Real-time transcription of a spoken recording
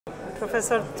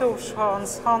Professor Thors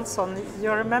Hans Hansson,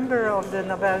 you're a member of the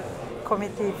Nobel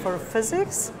Committee for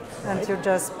Physics, and you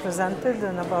just presented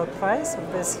the Nobel Prize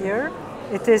of this year.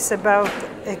 It is about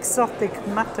exotic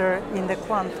matter in the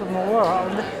quantum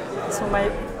world. So my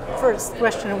first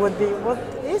question would be, what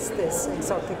is this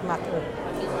exotic matter?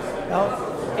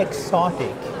 Well,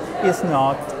 exotic is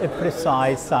not a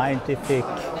precise scientific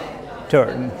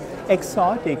term.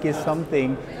 Exotic is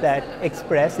something that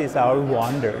expresses our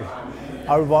wonder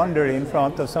in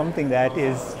front of something that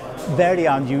is very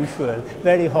unusual,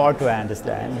 very hard to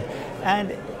understand.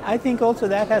 And I think also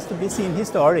that has to be seen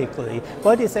historically.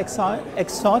 What is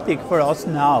exotic for us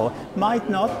now might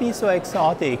not be so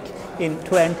exotic in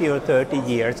 20 or 30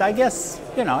 years. I guess,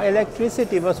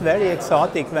 electricity was very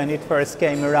exotic when it first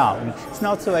came around. It's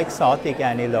not so exotic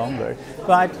any longer.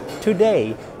 But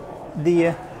today,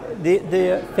 the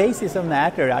phases of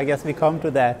matter, I guess we come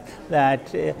to that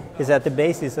is at the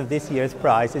basis of this year's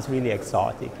prize, is really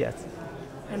exotic, yes.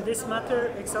 And this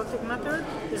matter, exotic matter,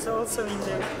 is also in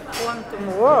the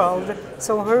quantum world.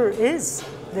 So where is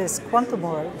this quantum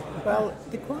world? Well,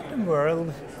 the quantum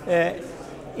world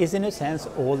is in a sense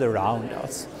all around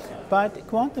us. But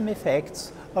quantum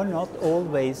effects are not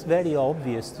always very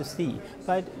obvious to see.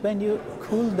 But when you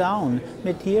cool down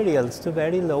materials to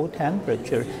very low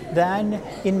temperature, then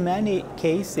in many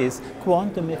cases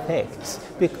quantum effects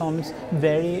becomes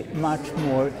very much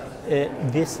more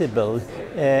visible,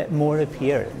 more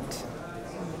apparent.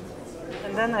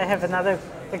 And then I have another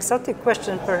exotic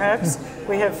question perhaps.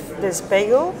 We have this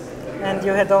bagel, and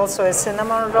you had also a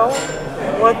cinnamon roll.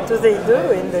 What do they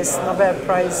do in this Nobel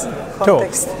Prize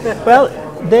context? Well,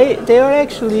 they are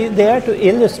actually there to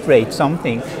illustrate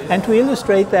something, and to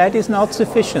illustrate that is not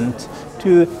sufficient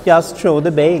to just show the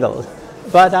bagel.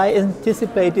 But I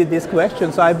anticipated this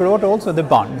question, so I brought also the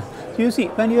bun. So you see,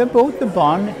 when you have both the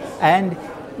bun and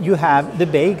you have the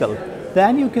bagel,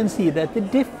 then you can see that the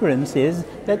difference is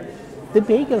that the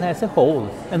bagel has a hole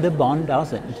and the bun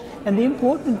doesn't. And the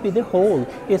important with the hole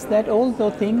is that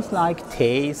although things like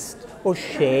taste or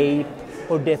shape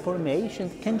or deformation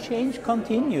can change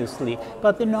continuously,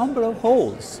 but the number of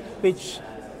holes, which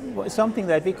is something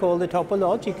that we call the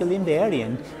topological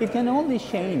invariant, it can only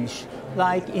change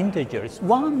like integers.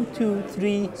 1, 2,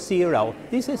 3, 0.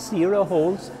 This has 0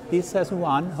 holes, this has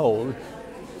 1 hole.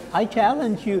 I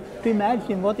challenge you to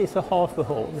imagine what is a half a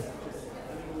hole.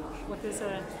 What is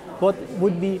a... What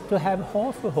would be to have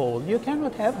half a hole? You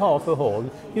cannot have half a hole.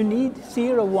 You need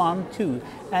 0, 1, 2.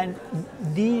 And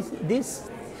this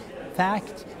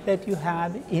fact that you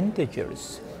have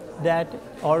integers that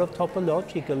are of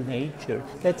topological nature,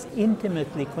 that's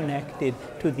intimately connected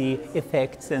to the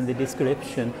effects and the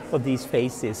description of these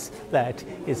phases that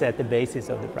is at the basis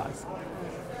of the prize.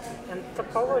 And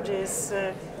topology is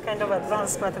kind of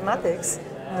advanced mathematics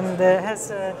and has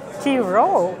a key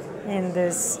role in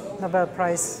this Nobel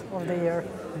Prize of the year.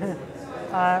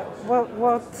 What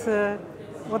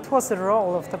was the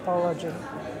role of topology?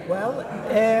 Well,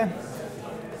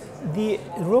 the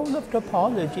role of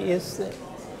topology is,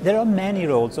 there are many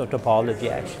roles of topology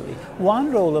actually.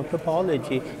 One role of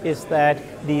topology is that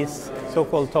these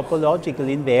so-called topological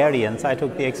invariants, I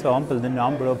took the example, the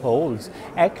number of holes,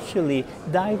 actually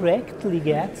directly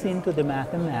gets into the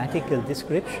mathematical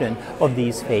description of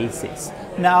these phases.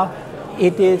 Now,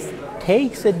 it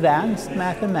takes advanced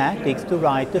mathematics to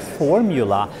write a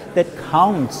formula that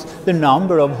counts the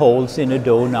number of holes in a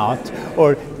donut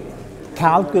or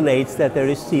calculates that there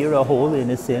is 0 hole in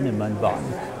a cinnamon bun.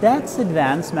 That's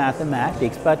advanced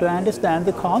mathematics, but to understand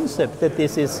the concept that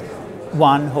this is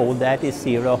 1 hole, that is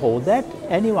 0 hole, that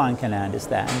anyone can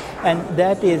understand. And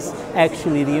that is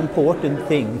actually the important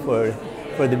thing for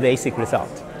the basic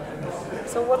result.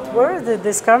 So what were the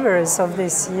discoveries of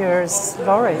this year's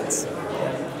laureates?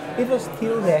 It was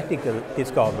theoretical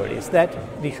discoveries that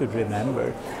we should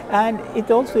remember. And it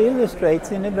also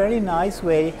illustrates in a very nice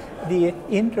way the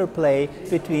interplay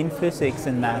between physics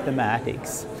and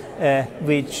mathematics,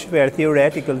 where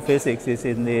theoretical physics is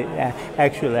in the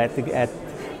actual at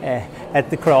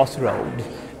the crossroad.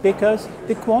 Because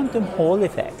the quantum Hall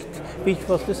effect, which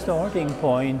was the starting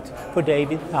point for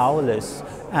David Fowler's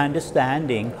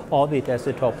understanding of it as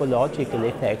a topological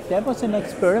effect. That was an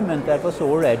experiment that was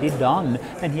already done,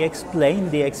 and he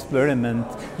explained the experiment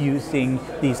using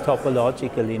these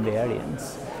topological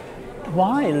invariants.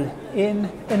 While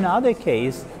in another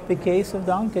case, the case of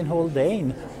Duncan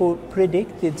Haldane, who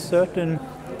predicted certain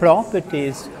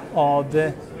properties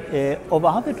of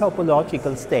other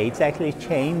topological states, actually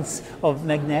chains of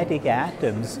magnetic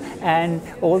atoms, and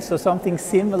also something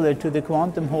similar to the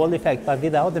quantum Hall effect but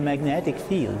without the magnetic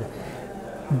field.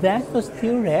 That was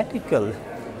theoretical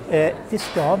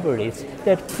discoveries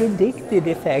that predicted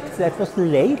effects that was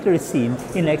later seen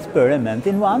in experiment.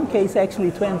 In one case,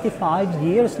 actually 25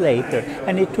 years later,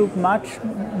 and it took much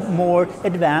more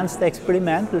advanced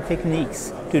experimental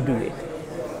techniques to do it.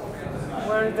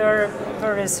 Were there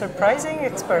very surprising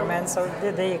experiments, or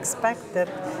did they expect that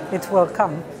it will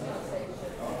come?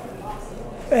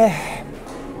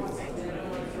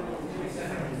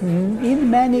 In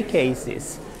many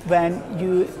cases, when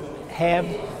you have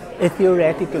a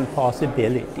theoretical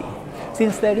possibility,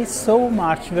 since there is so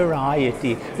much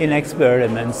variety in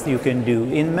experiments you can do,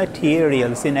 in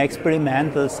materials, in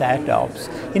experimental setups,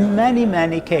 in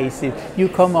many cases you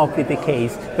come up with a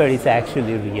case where it's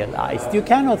actually realized. You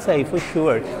cannot say for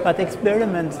sure, but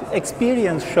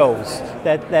experience shows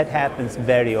that that happens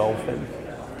very often.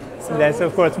 So that's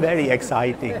of course very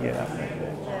exciting.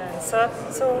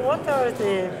 So what are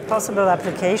the possible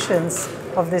applications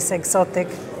of this exotic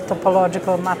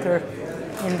topological matter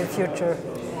in the future?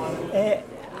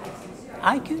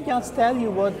 I can just tell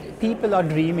you what people are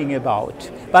dreaming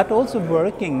about, but also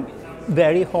working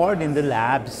very hard in the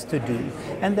labs to do,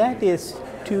 and that is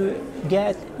to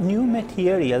get new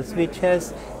materials which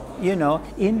has,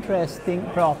 interesting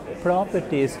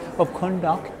properties of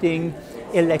conducting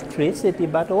electricity,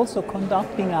 but also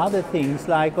conducting other things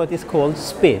like what is called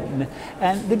spin.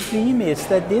 And the dream is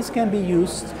that this can be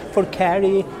used for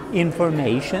carry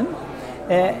information.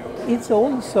 It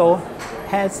also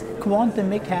has quantum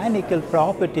mechanical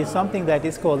properties, something that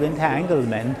is called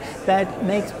entanglement, that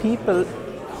makes people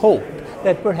hope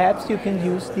that perhaps you can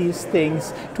use these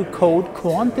things to code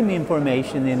quantum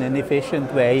information in an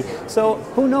efficient way. So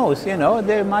who knows,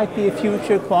 there might be a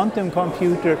future quantum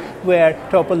computer where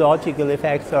topological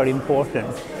effects are important.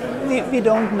 We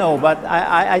don't know, but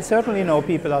I certainly know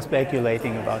people are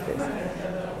speculating about this.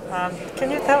 Can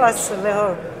you tell us a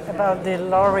little about the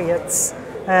laureates?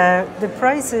 The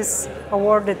prize is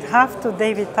awarded half to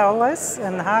David Thales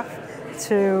and half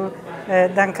to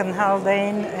Duncan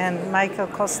Haldane and Michael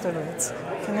Kosterlitz.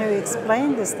 Can you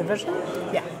explain this division?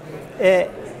 Yeah.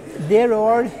 There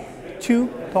are two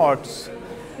parts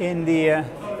in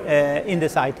the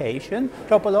citation: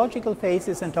 topological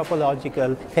phases and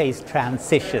topological phase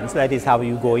transitions. That is how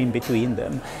you go in between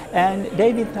them. And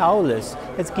David Thales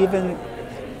has given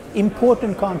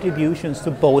important contributions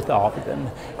to both of them.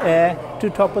 To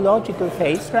topological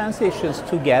phase transitions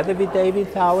together with David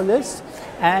Thales,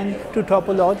 and to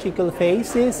topological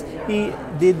phases he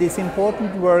did this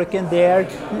important work, and there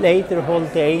later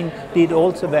Haldane did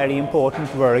also very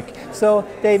important work. So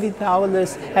David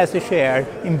Thales has a share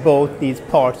in both these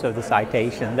parts of the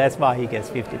citation. That's why he gets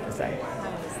 50%.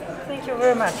 Thank you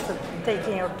very much for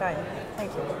taking your time.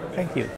 Thank you. Thank you.